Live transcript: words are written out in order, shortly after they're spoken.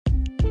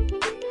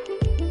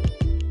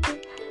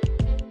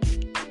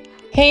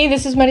Hey,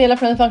 this is Mariela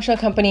from the Functional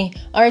Company.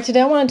 All right,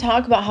 today I want to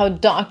talk about how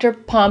Dr.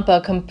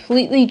 Pompa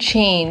completely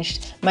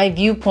changed my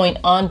viewpoint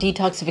on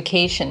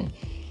detoxification.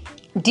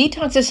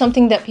 Detox is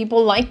something that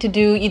people like to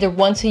do either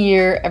once a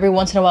year, every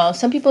once in a while.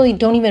 Some people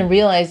don't even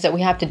realize that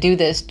we have to do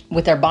this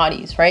with our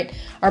bodies, right?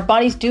 Our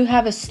bodies do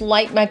have a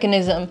slight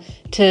mechanism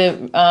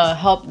to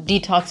help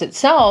detox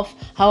itself.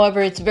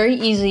 However, it's very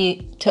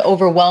easy to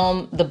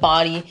overwhelm the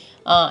body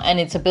and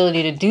its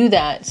ability to do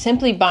that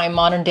simply by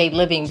modern day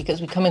living, because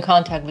we come in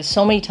contact with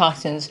so many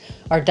toxins.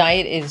 Our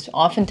diet is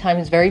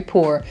oftentimes very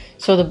poor,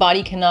 so the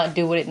body cannot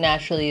do what it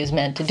naturally is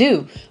meant to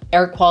do.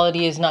 Air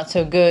quality is not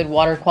so good,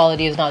 water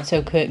quality is not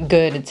so good,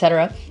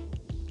 etc.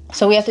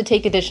 So we have to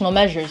take additional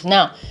measures.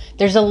 Now,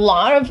 there's a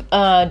lot of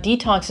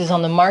detoxes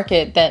on the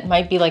market that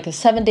might be like a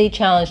 7-day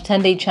challenge,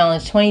 10-day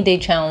challenge, 20-day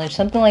challenge,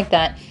 something like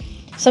that.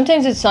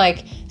 Sometimes it's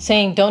like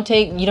saying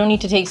you don't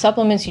need to take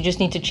supplements, you just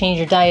need to change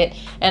your diet.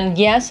 And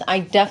yes, I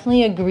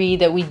definitely agree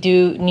that we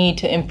do need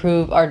to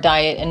improve our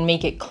diet and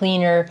make it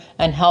cleaner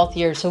and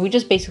healthier. So we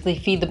just basically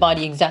feed the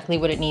body exactly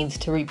what it needs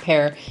to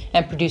repair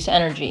and produce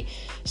energy.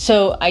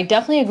 So I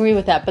definitely agree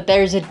with that, but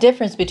there's a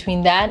difference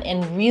between that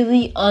and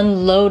really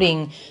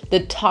unloading the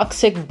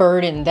toxic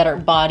burden that our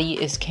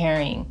body is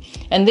carrying.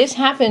 And this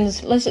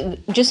happens,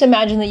 just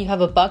imagine that you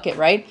have a bucket,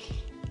 right?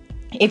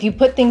 If you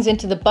put things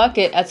into the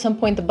bucket, at some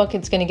point the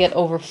bucket's going to get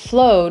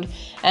overflowed,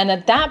 and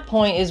at that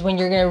point is when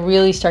you're going to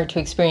really start to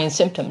experience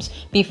symptoms.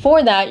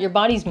 Before that, your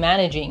body's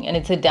managing and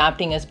it's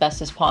adapting as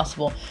best as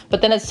possible.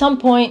 But then at some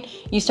point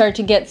you start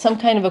to get some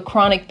kind of a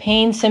chronic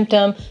pain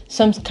symptom,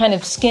 some kind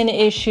of skin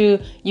issue.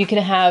 You could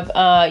have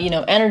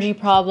energy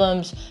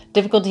problems,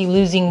 difficulty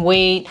losing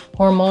weight,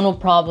 hormonal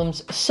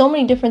problems, so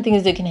many different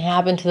things that can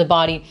happen to the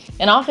body.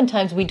 And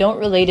oftentimes we don't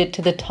relate it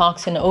to the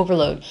toxin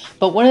overload.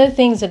 But one of the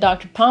things that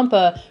Dr.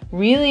 Pompa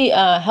really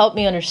helped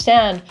me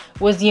understand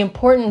was the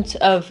importance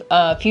of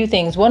a few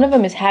things. One of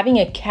them is having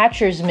a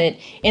catcher's mitt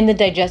in the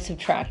digestive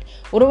tract.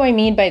 What do I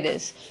mean by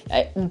this?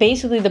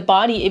 Basically, the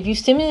body, if you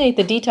stimulate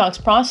the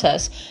detox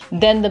process,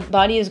 then the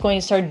body is going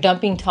to start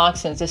dumping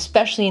toxins,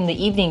 especially in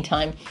the evening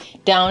time,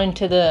 down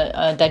into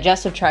the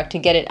digestive tract to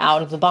get it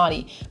out of the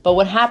body. But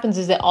what happens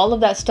is that all of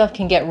that stuff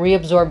can get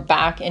reabsorbed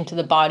back into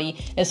the body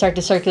and start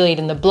to circulate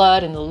in the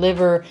blood and the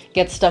liver,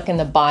 get stuck in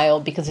the bile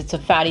because it's a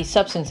fatty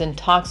substance and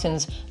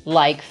toxins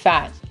like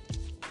fat.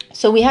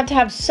 So we have to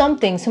have some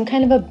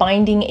kind of a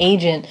binding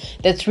agent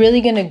that's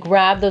really going to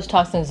grab those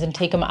toxins and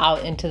take them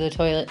out into the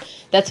toilet.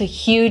 That's a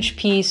huge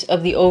piece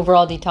of the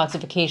overall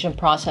detoxification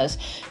process.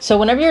 So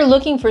whenever you're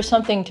looking for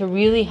something to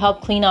really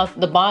help clean out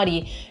the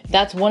body,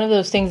 that's one of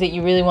those things that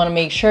you really want to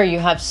make sure you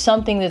have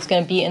something that's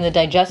going to be in the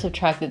digestive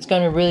tract that's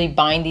going to really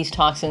bind these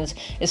toxins,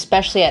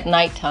 especially at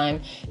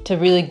nighttime, to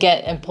really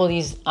get and pull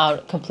these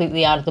out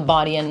completely out of the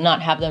body and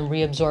not have them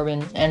reabsorb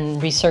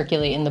and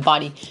recirculate in the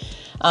body.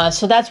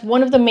 So that's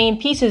one of the main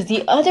pieces.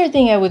 The other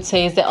thing I would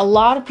say is that a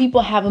lot of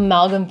people have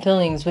amalgam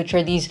fillings, which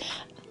are these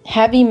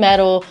heavy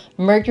metal,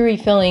 mercury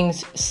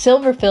fillings,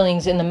 silver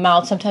fillings in the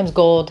mouth, sometimes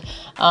gold.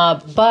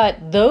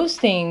 But those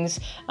things,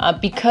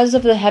 because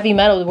of the heavy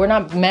metal, we're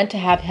not meant to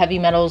have heavy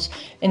metals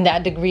in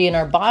that degree in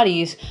our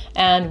bodies.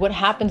 And what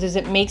happens is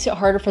it makes it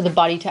harder for the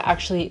body to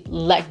actually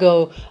let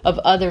go of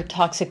other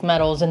toxic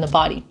metals in the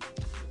body.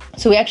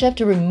 So we actually have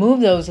to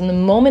remove those, and the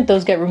moment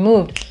those get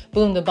removed,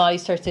 boom, the body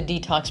starts to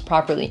detox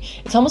properly.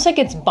 It's almost like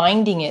it's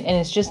binding it and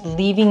it's just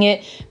leaving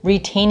it,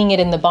 retaining it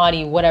in the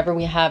body, whatever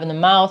we have in the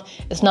mouth.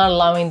 It's not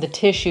allowing the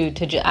tissue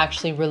to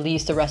actually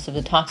release the rest of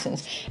the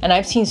toxins. And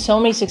I've seen so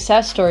many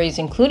success stories,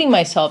 including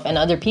myself and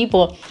other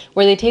people,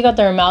 where they take out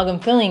their amalgam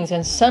fillings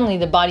and suddenly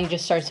the body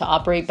just starts to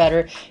operate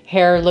better,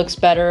 hair looks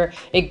better,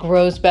 it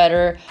grows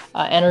better,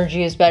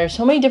 energy is better.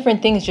 So many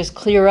different things just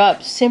clear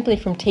up simply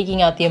from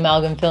taking out the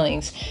amalgam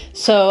fillings.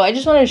 So I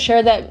just wanted to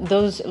share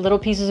those little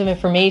pieces of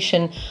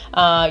information.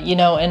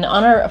 And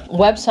on our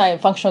website,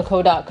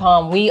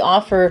 functionalco.com, we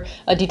offer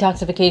a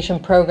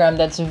detoxification program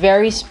that's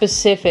very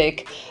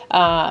specific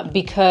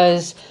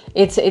because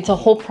it's a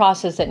whole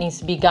process that needs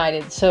to be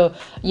guided. So,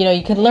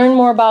 you can learn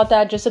more about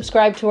that. Just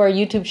subscribe to our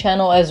YouTube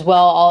channel as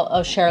well.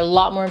 I'll share a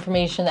lot more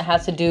information that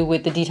has to do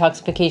with the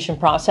detoxification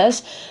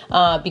process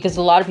because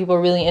a lot of people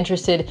are really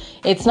interested.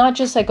 It's not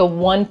just like a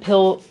one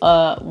pill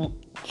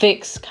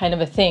fix kind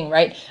of a thing,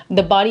 right?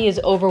 The body is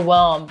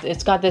overwhelmed.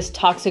 It's got this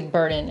toxic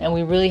burden, and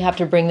we really have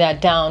to bring that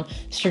down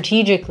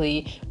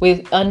strategically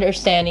with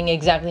understanding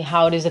exactly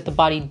how it is that the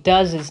body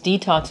does its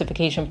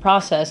detoxification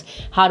process.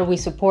 How do we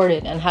support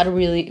it, and how to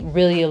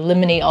really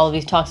eliminate all of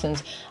these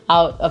toxins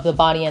out of the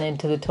body and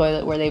into the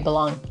toilet where they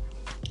belong.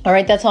 All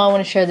right, that's all I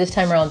want to share this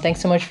time around.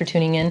 Thanks so much for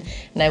tuning in,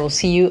 and I will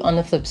see you on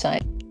the flip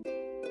side.